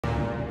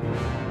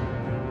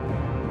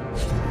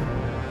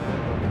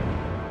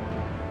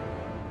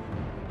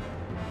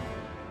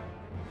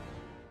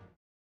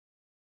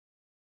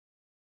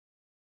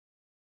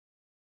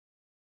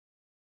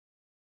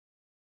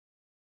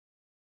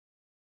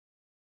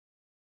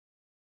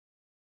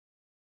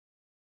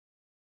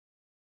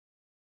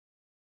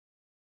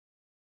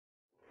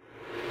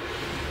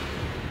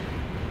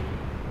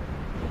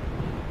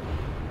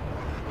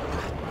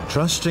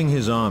Trusting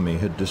his army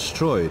had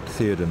destroyed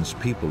Theoden's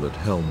people at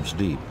Helm's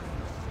Deep,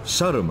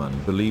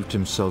 Saruman believed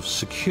himself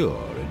secure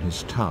in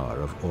his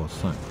tower of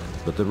Orthanc.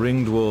 But the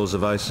ringed walls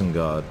of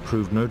Isengard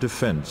proved no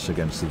defense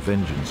against the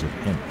vengeance of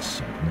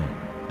Ents and men.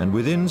 And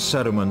within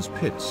Saruman's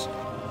pits,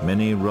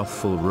 many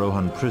wrathful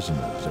Rohan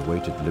prisoners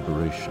awaited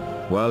liberation,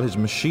 while his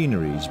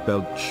machineries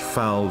belch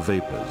foul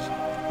vapors.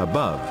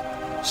 Above,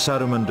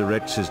 Saruman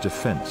directs his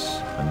defense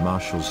and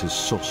marshals his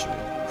sorcery,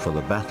 for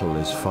the battle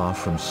is far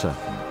from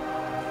certain,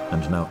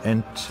 and now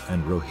Ent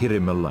and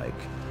Rohirrim alike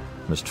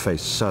must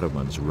face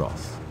Saruman's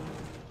wrath.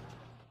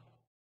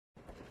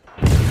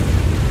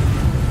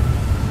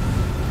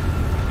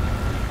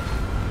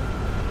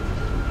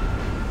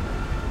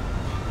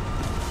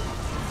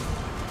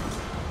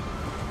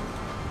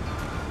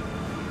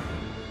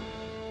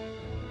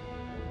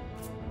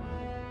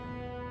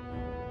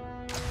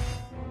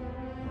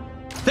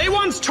 They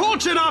once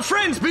tortured our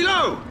friends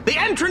below! The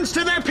entrance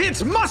to their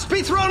pits must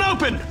be thrown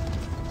open!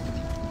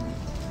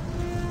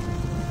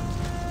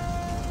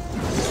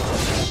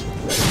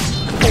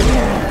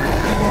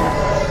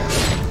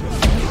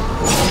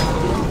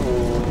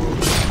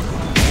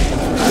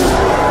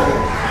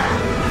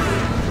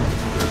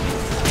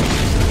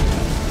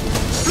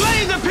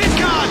 Slay the pit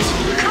guards!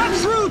 Cut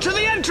through to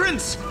the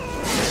entrance!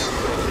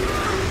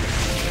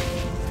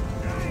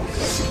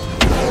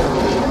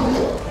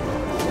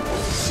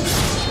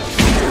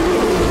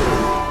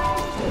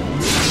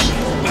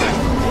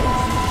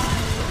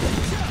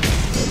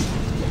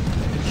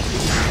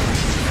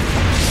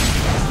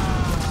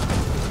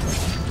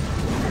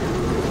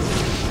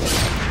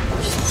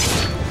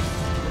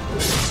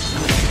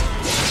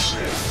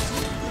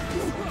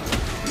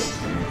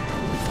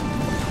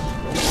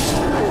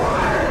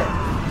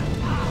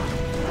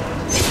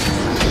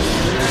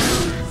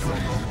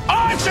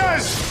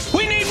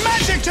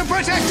 To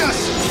protect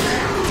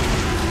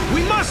us!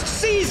 We must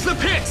seize the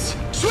pits!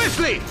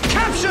 Swiftly!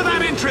 Capture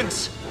that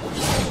entrance!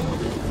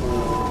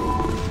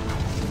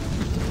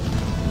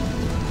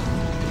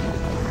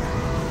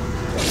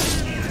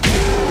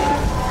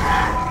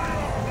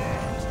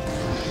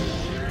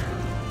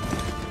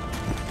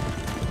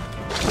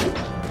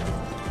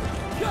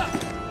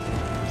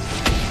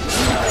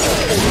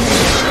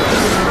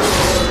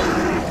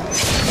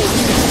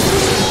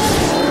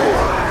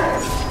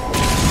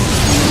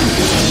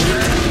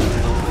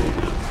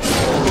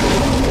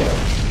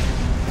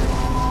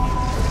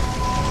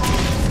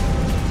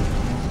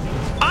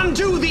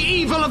 Undo the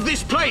evil of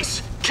this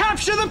place!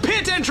 Capture the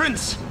pit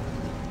entrance!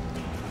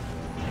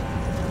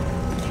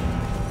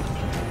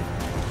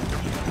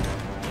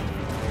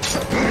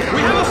 We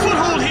have a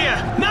foothold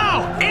here!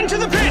 Now, into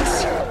the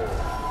pits!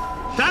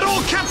 That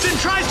old captain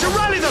tries to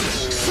rally them!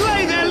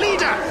 Slay their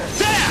leader!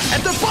 There,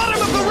 at the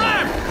bottom of the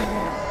ramp!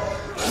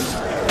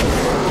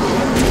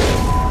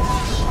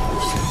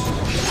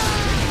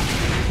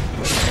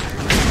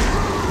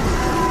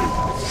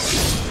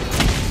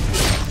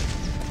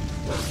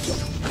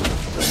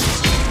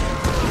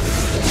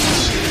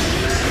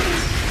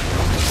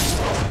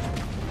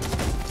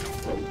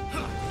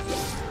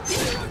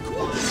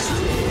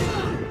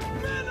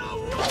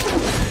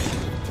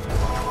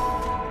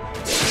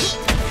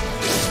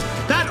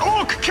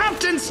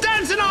 Captain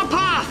stands in our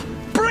path!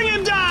 Bring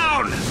him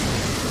down!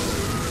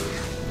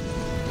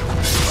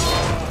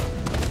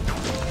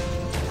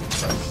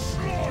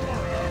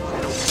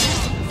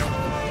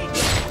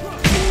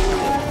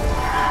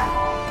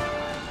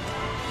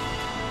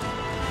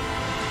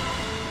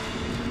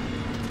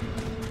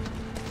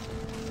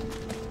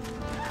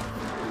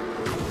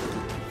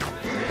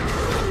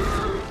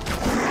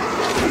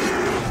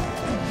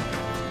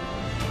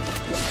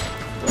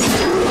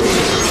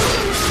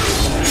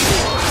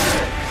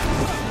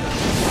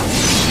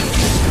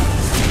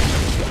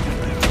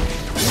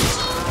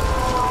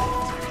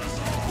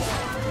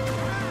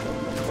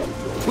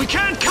 We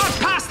can't cut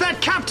past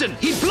that captain!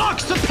 He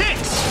blocks the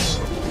pits!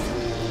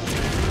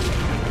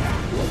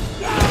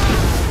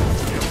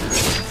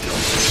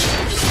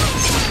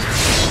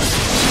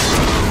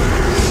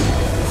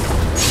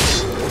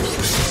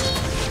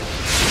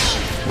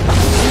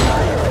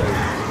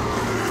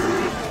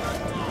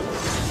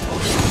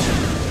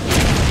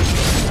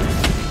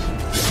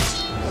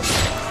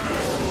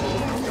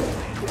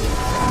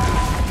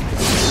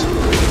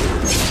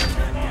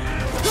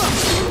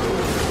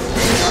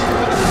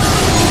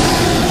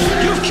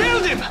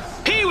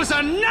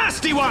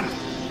 Nasty one!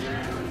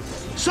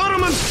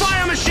 Saruman's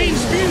fire machine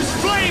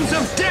spews flames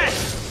of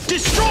death!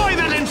 Destroy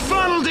that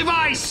infernal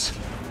device!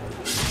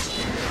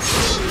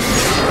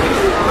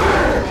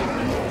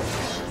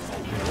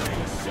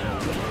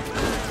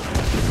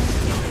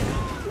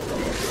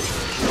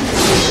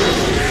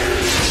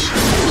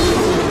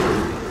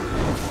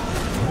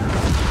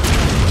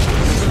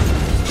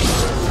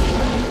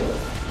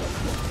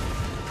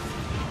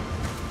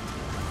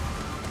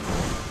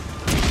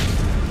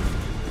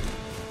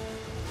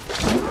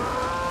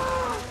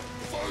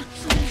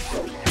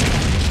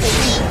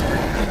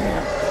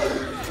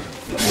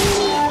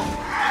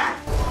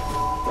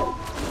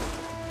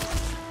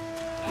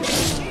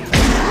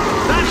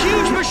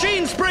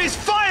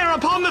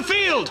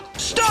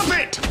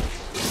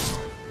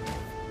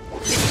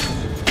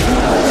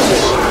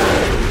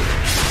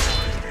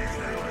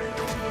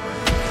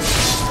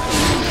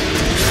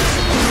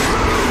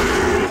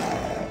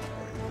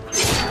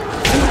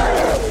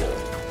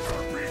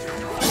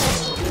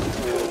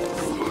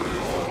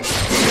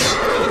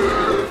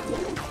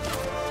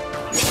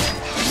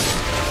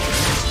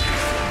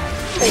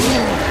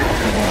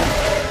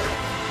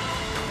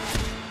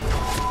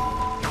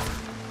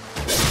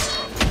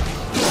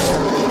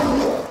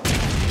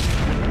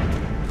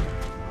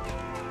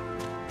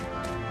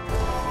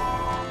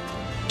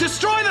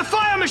 Destroy the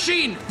fire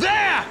machine!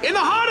 There! In the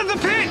heart of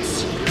the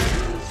pits!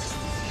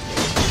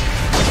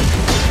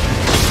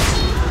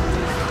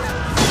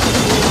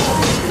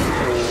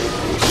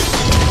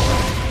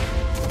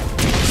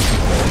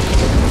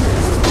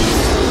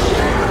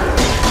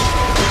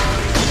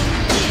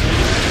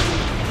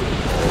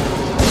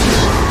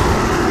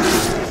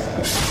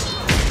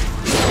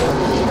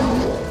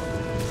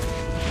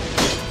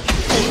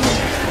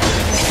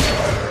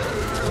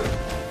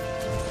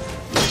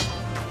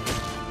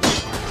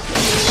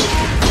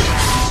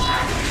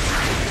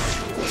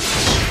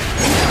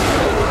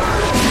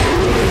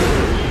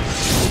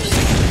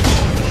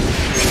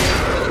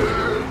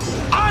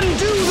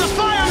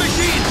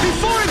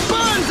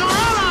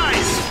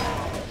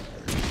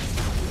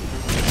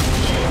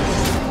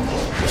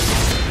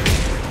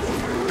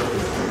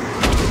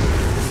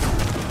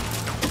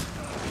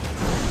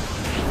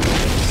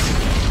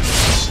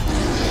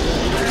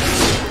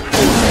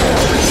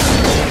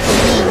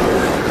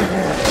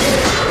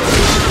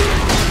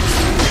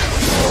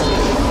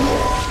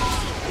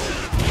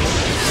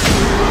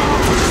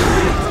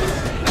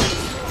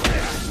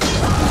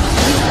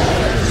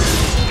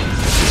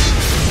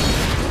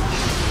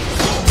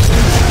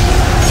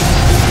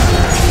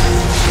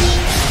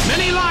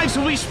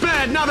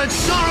 Now that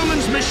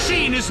Saruman's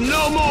machine is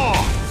no more!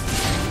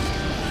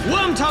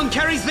 Wormtongue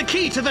carries the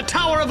key to the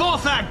Tower of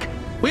Orthanc!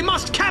 We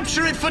must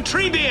capture it for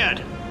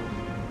Treebeard!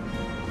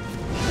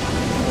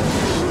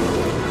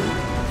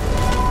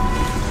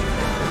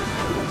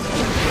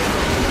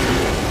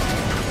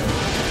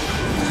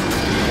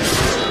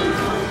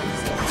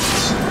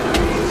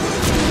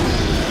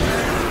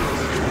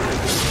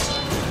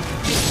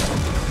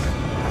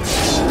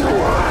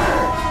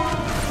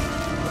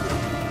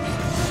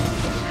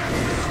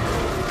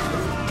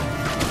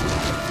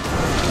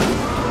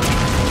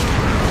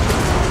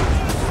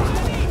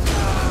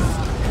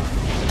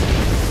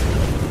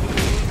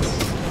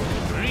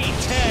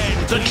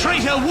 The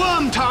traitor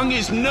Wormtongue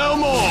is no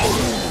more!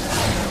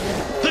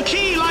 The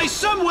key lies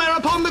somewhere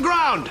upon the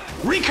ground!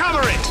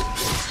 Recover it!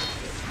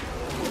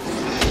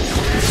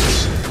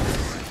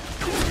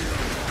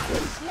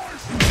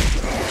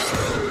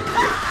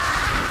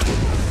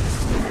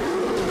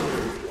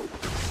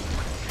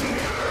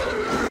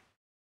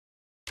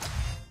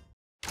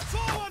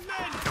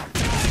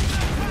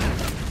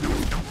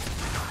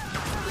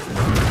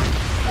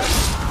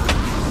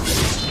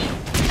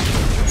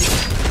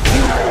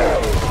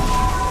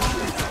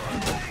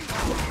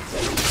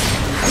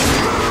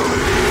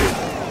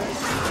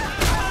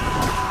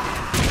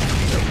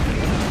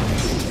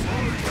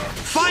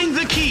 Find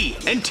the key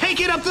and take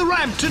it up the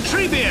ramp to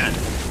Treebeard!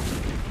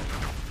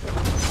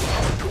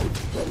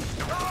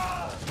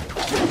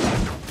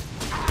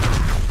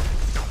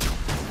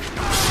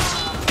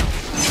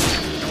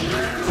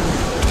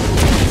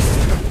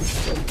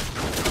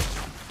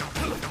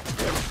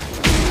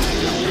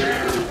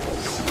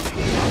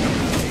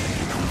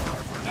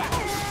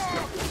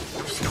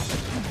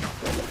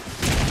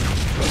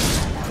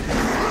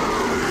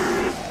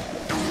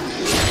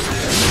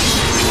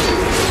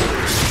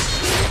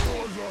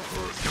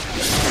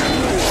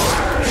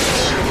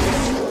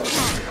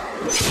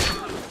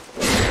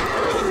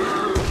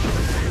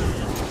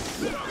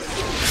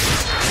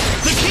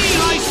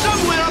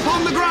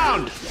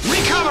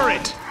 Recover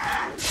it!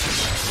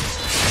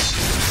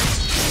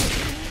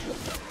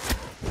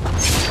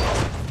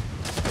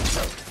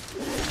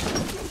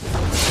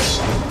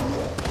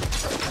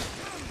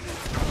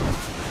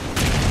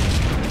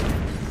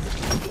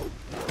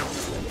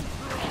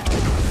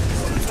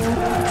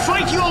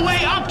 Fight your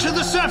way up to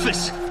the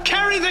surface!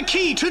 Carry the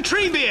key to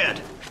Treebeard!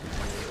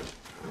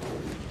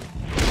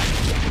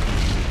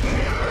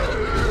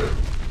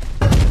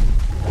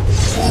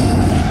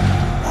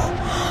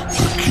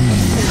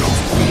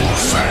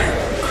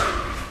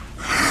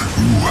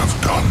 You have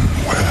done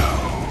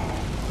well.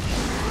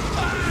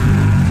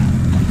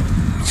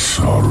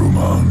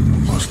 Saruman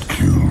must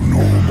kill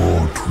no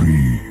more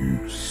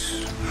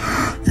trees.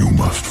 You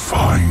must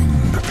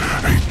find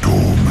a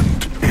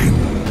dormant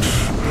ent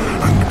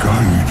and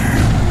guide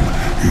him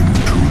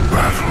into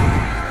battle.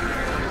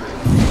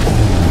 We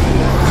all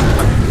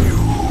welcome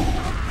you.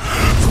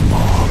 The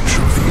march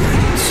of the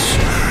Ents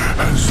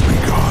has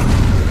begun.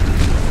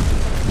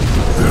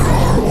 There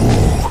are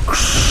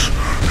orcs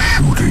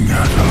shooting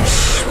at us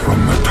from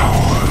the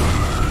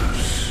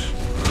towers.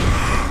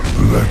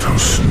 Let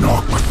us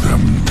knock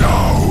them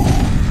down.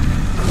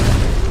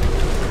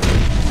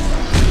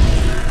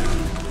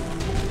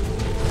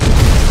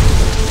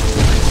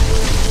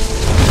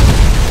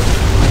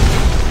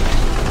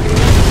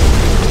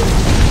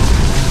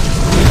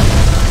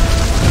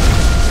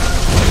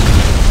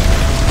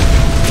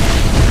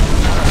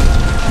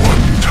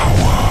 One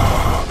tower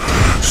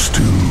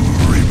still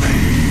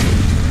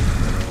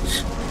remains.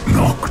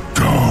 Knock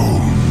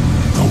down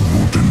the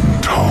wooden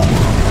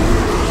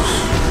towers.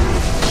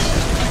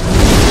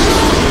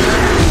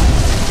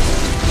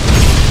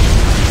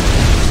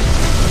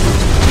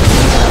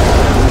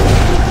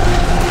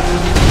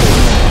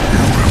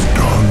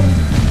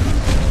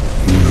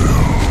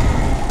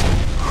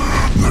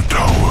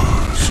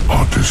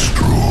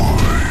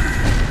 destroyed.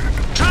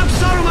 Trap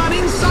Saruman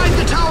inside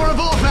the Tower of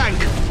Orthanc!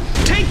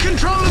 Take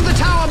control of the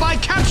tower by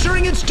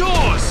capturing its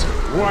doors!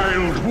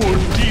 Wildwood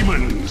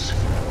demons!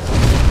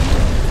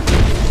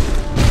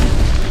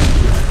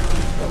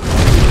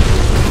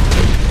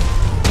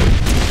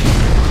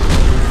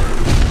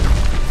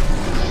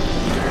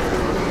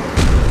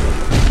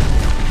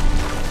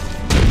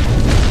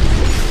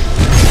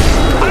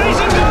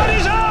 Isengard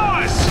is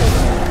ours!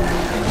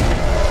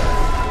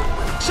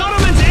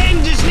 Saruman's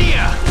end is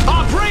near!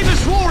 Our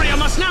bravest warrior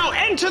must now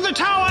enter the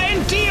tower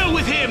and deal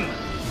with him!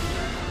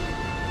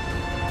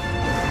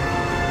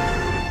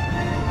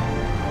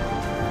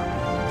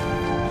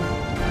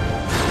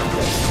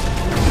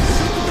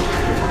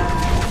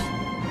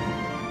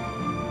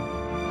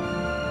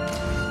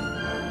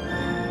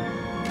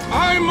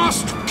 I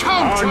must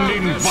counter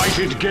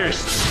Uninvited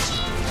guests!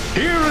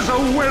 Here is a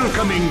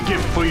welcoming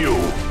gift for you!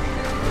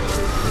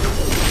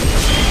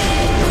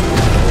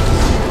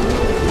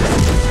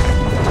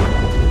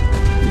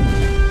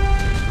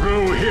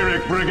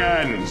 Rohirric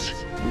brigands!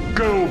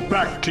 Go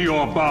back to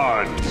your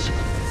barns!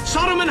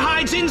 Saruman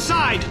hides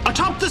inside,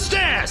 atop the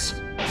stairs!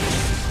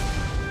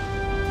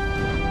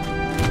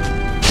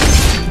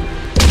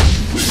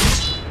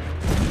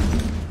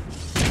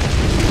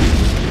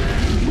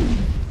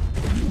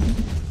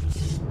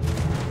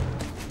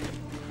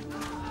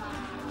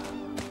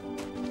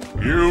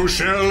 You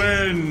shall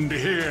end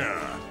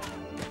here!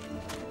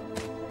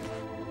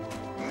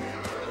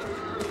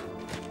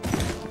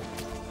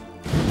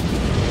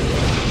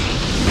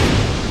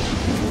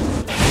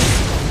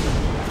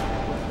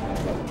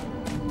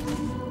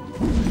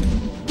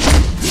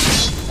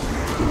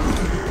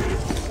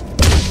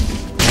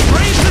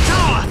 Raise the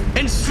tower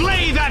and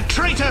slay that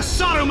traitor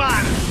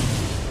Saruman!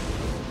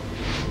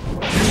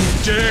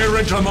 You dare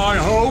enter my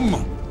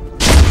home?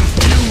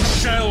 You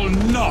shall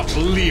not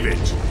leave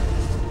it!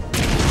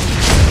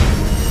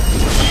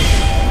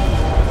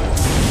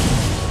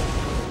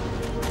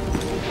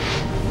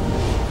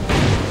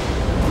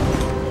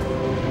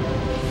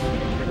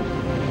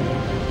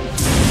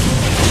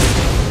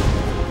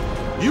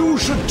 You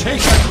should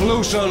take a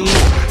closer look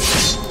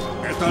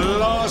at the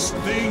last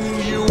thing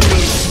you will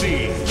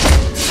see.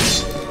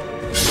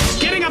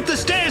 Getting up the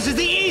stairs is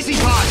the easy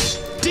part!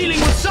 Dealing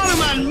with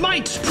Saruman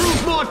might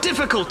prove more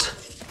difficult!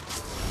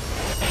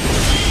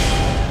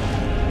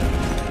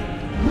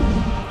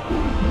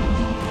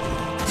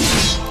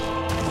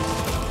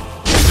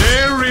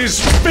 There is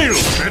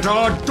filth at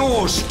our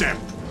doorstep.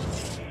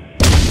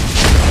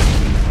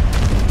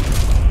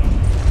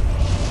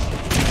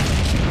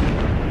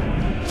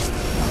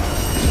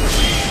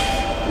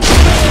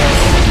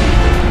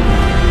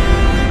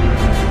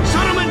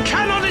 Saruman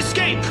cannot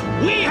escape!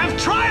 We have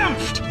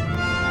triumphed!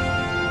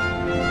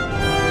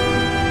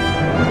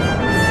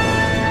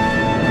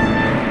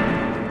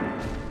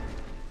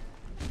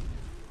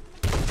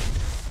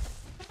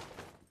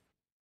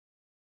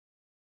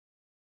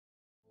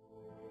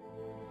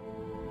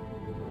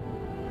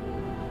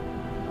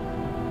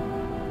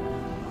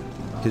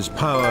 His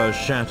power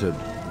shattered,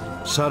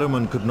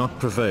 Saruman could not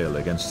prevail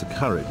against the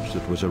courage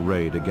that was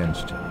arrayed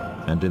against him,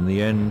 and in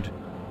the end,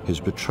 his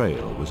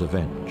betrayal was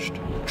avenged.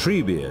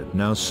 Treebeard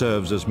now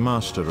serves as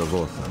master of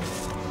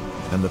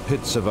Orthanc, and the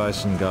pits of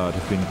Isengard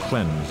have been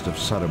cleansed of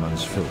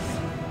Saruman's filth.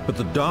 But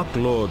the Dark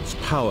Lord's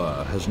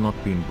power has not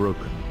been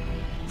broken,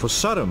 for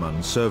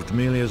Saruman served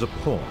merely as a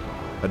pawn,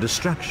 a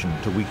distraction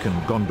to weaken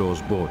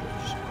Gondor's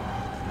borders.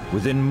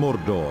 Within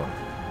Mordor,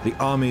 the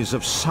armies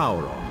of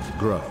Sauron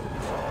grow,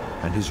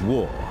 and his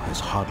war has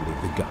hardly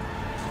begun.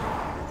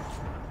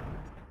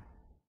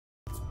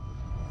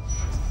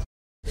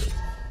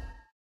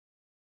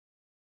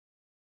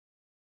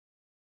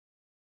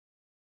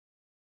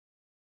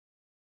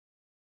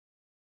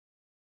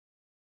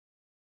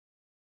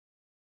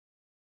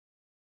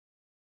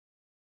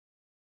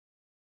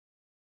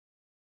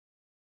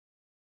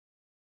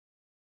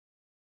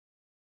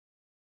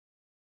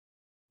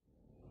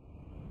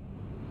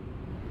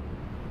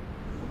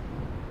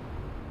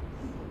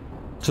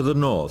 To the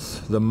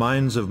north, the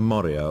mines of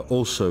Moria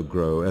also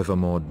grow ever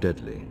more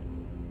deadly.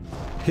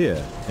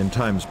 Here, in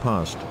times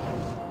past,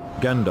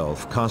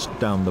 Gandalf cast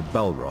down the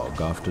Balrog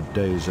after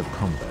days of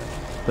combat.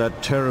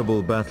 That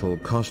terrible battle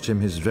cost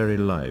him his very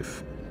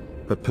life,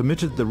 but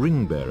permitted the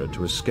Ring-Bearer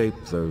to escape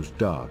those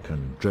dark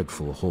and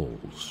dreadful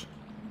halls.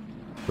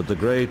 But the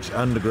great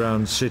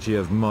underground city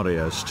of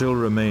Moria still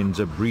remains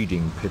a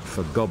breeding pit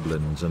for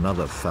goblins and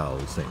other foul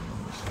things.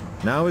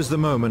 Now is the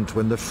moment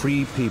when the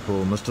free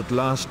people must at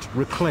last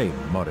reclaim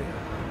Moria,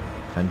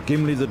 and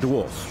Gimli the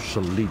dwarf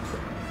shall lead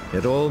them.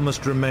 Yet all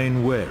must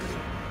remain wary,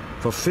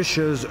 for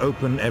fissures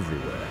open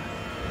everywhere,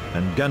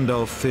 and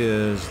Gandalf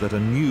fears that a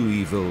new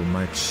evil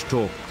might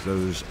stalk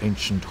those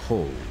ancient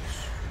halls.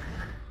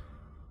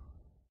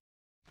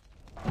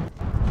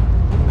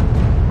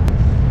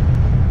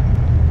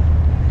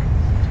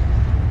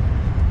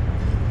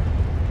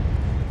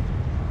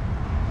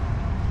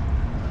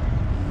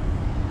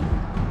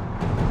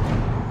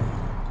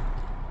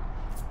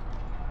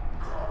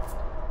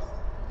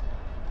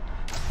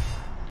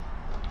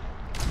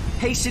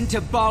 Hasten to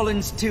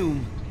Balin's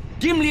tomb.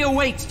 Gimli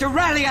awaits to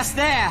rally us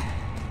there!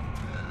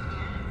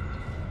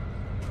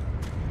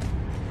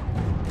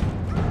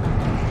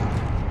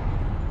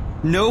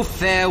 No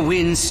fair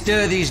winds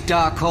stir these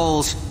dark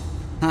halls.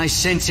 I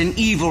sense an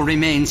evil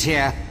remains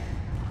here.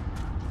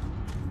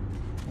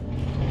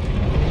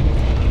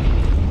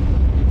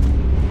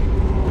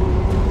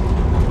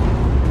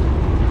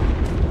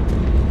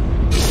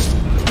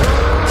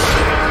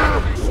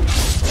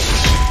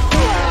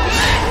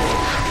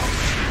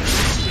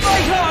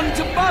 Fight on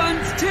to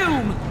Balin's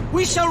tomb!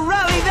 We shall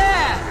rally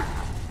there!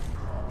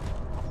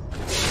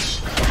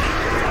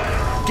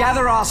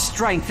 Gather our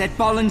strength at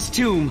Balin's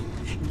tomb.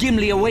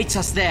 Gimli awaits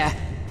us there.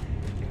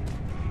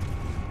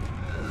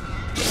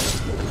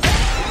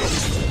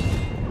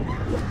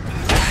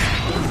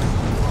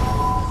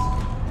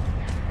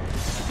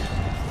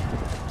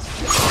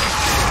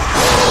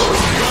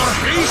 Your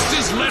haste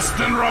is less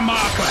than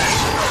remarkable.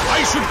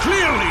 I should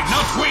clearly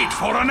not wait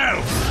for an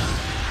elf.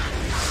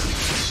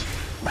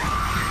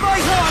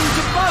 Fight on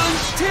to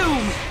Balin's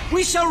tomb!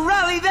 We shall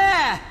rally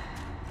there!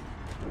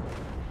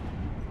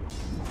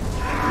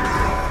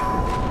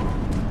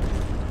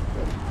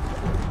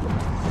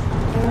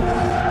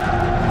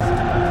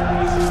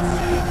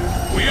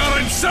 We are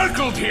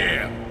encircled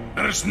here.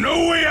 There is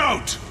no way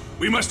out.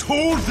 We must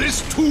hold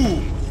this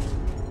tomb.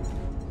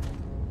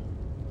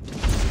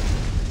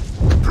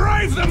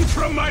 Drive them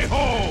from my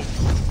home!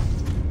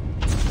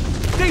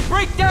 They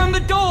break down the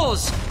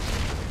doors!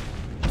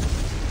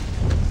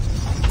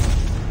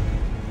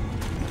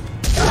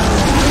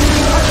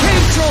 A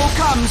cave troll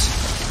comes!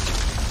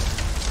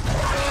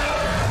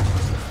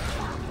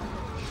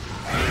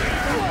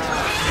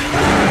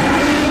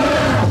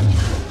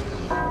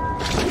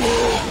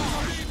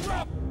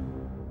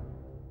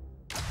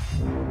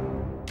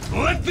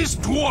 Let this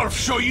dwarf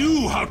show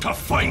you how to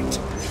fight!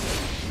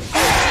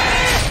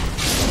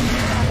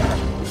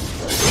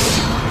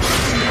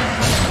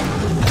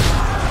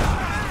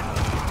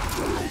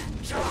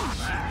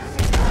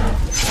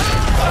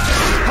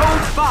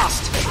 Hold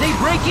fast! They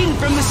break in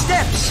from the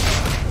steps!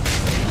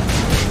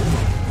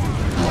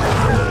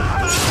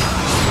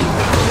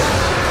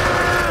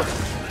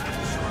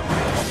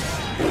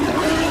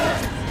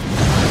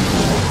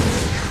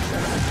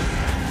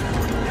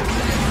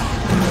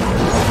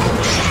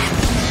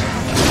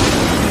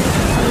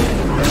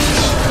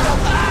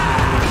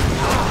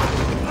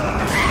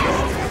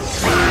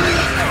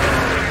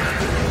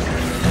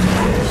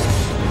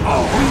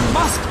 We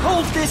must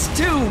hold this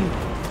tomb!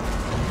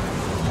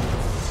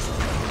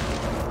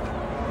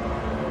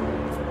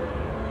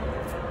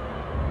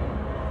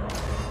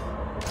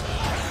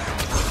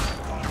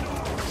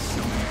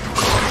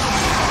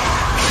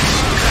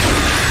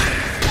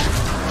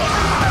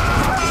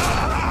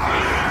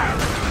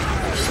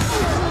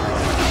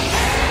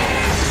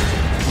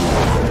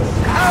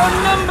 Our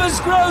numbers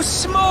grow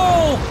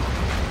small!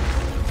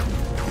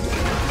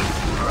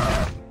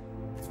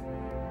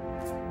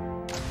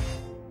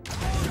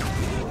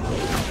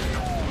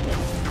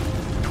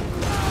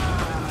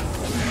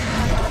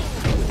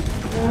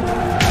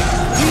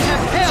 We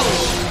have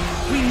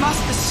Helm! We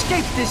must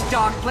escape this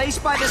dark place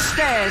by the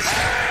stairs!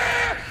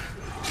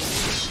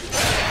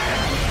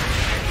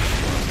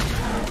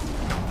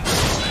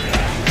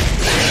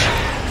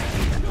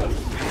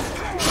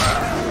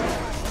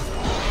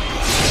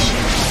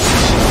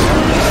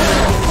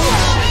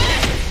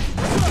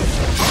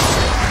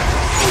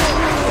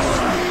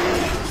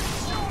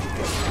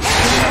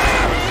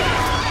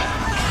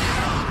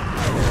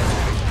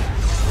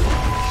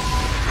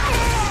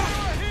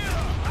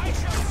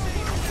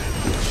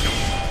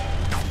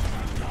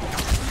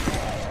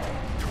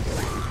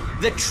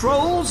 The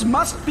trolls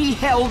must be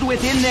held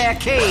within their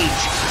cage.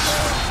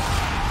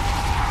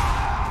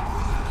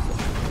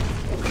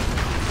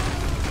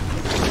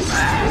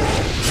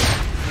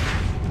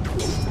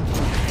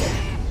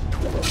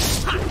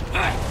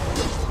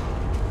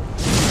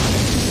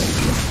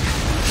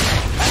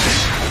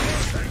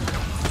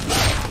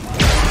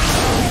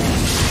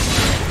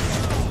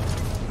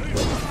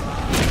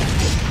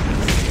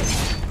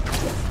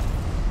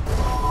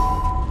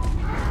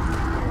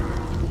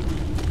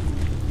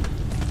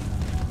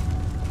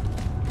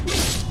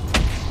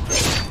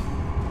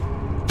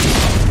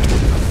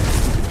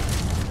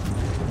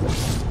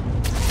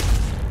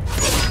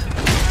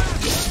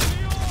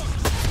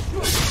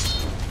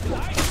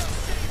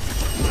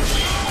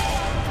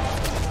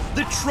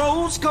 The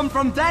trolls come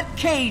from that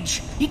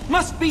cage. It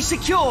must be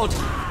secured.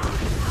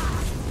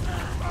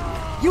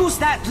 Use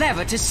that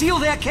lever to seal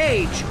their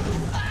cage.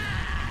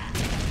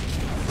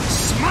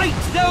 Smite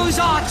those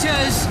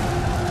archers!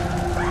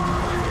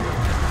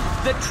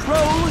 The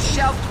trolls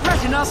shall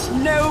threaten us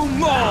no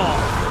more.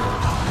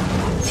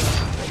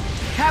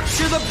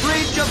 Capture the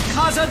bridge of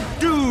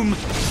Khazad-dûm.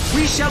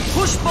 We shall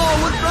push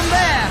forward from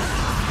there.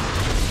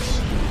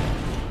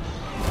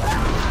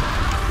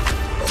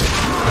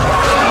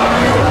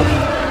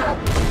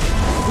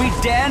 We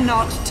dare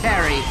not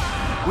tarry.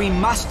 We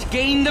must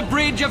gain the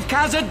bridge of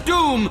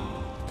Khazad-dûm.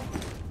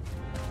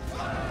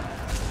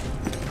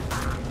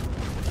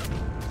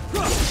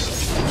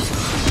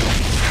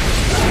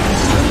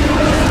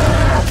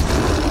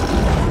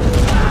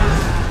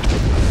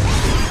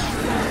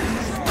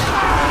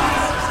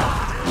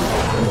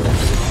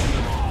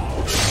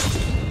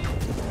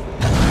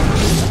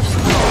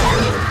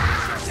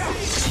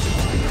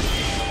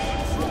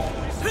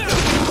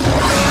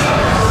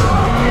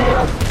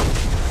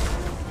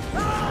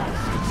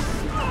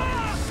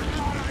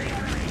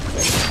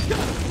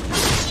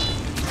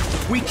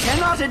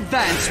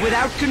 advance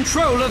without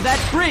control of that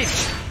bridge.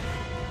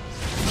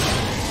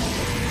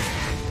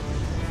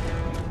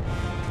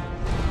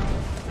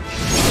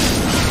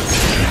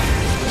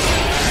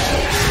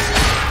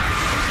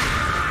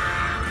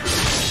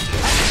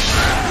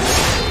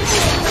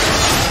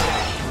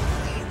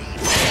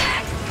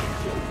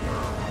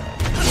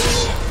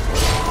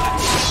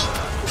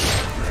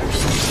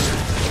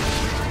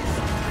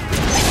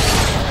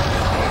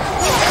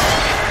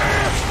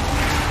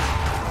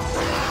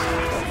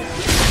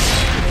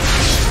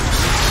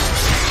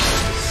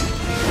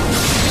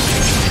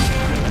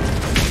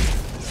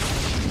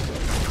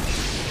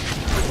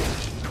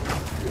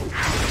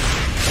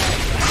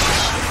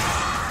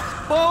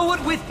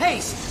 Forward with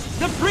haste!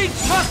 The bridge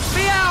must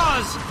be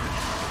ours!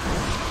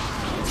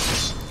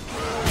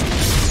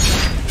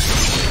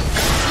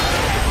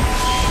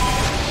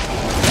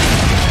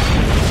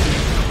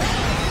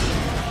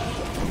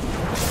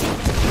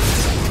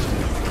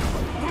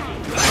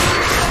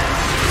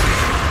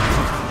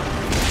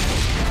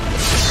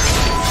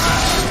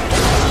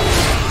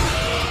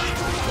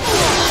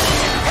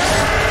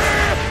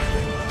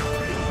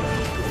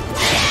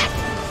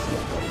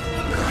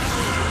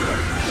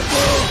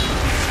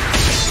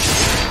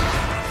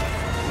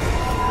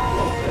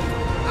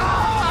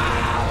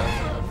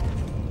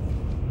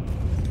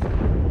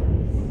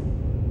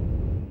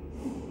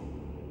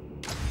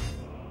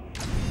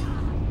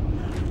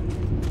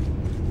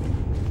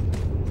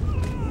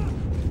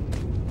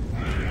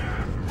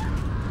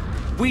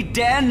 We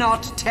dare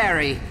not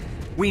tarry.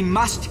 We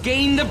must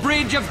gain the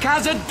bridge of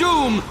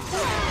Khazad-dûm!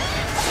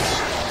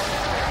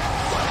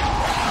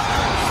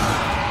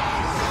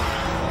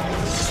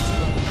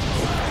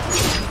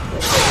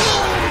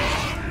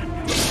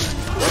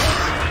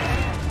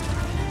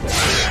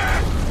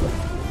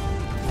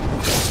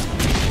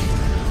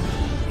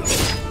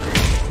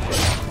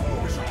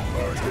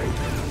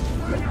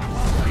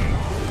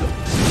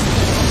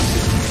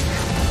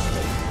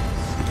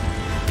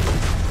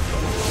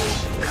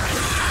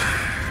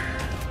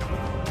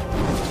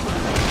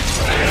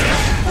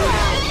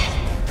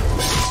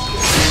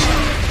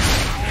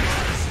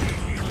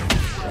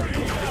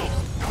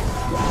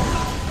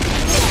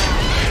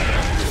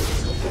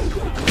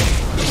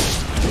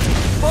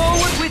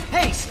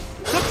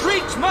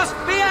 Must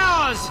be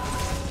ours!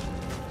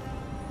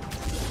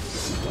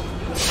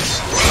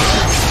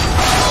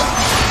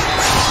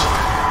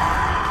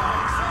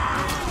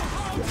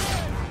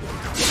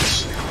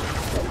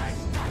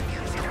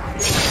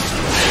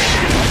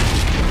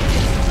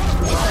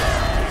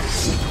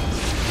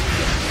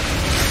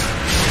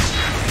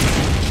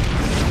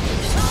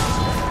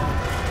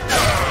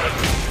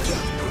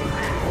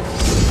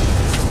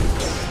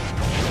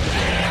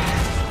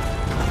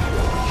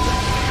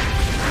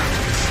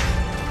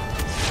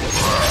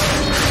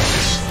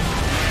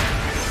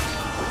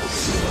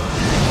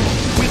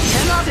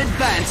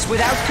 Advance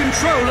without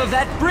control of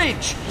that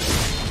bridge.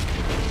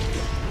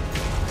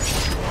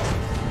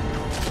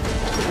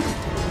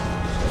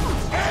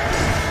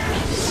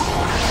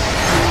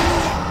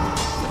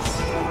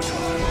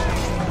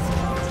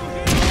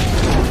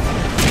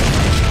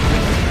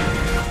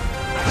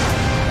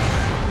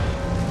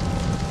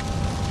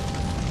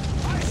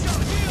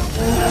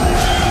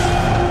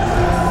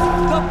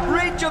 The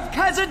bridge of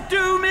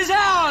Khazad-dûm is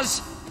ours!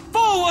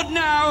 Forward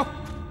now!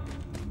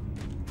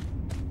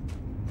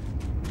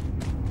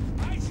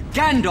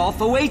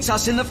 Gandalf awaits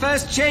us in the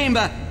first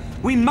chamber.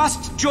 We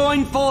must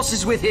join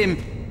forces with him.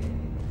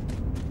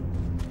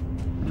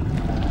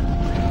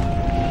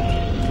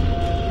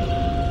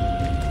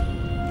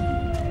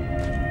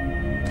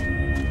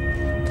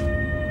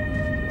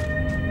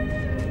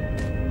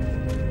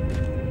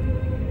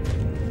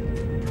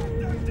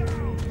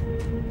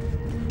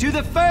 To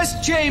the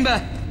first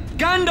chamber.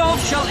 Gandalf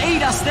shall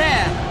aid us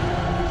there.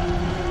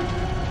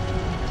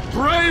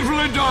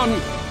 Bravely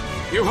done!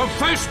 You have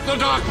faced the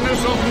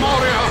darkness of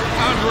Moria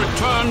and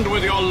returned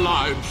with your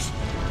lives.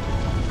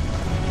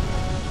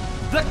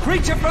 The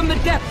creature from the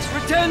depths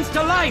returns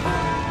to life.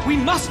 We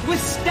must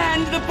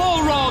withstand the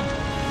Balrog,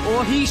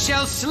 or he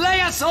shall slay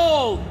us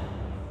all.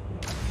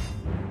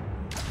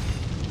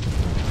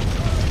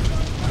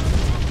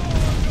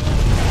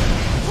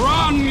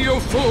 Run, you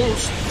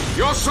fools!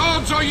 Your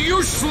swords are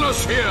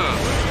useless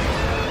here!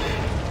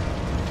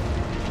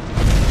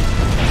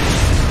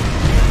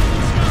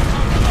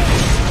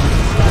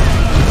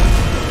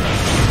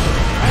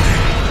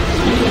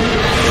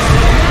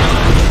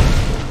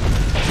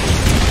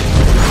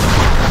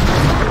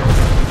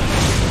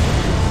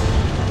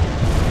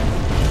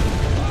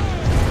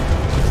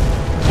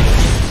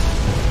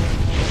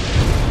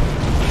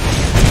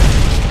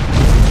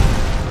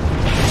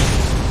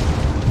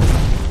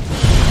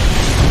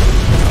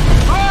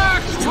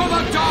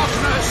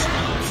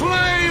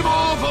 Flame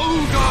of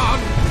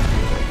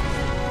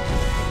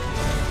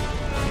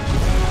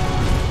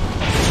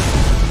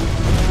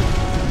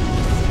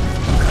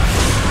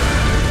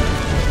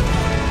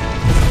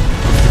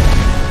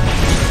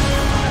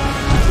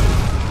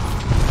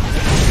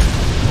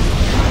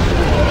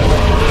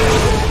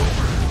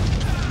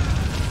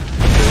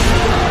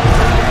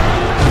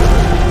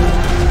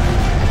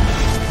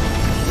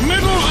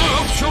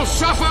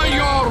suffer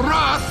your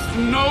wrath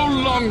no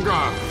longer!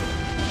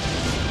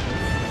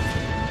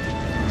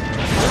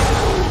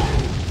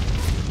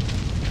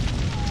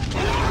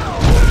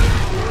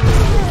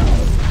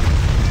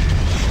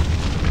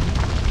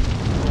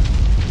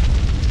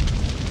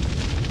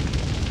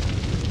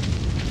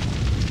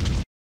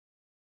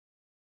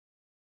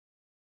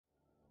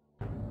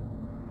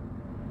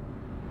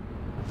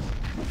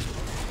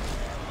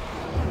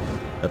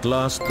 At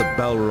last, the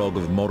Balrog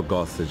of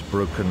Morgoth is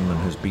broken and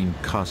has been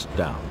cast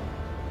down,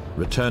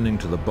 returning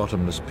to the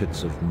bottomless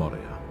pits of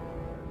Moria.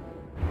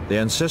 The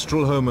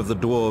ancestral home of the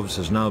dwarves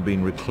has now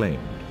been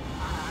reclaimed,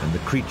 and the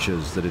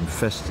creatures that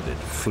infested it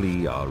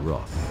flee our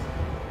wrath.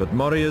 But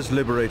Moria's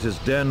liberators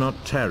dare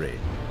not tarry,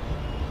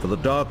 for the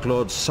Dark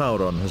Lord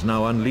Sauron has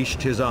now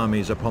unleashed his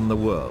armies upon the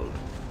world,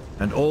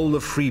 and all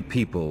the free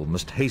people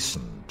must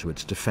hasten to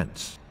its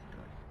defense.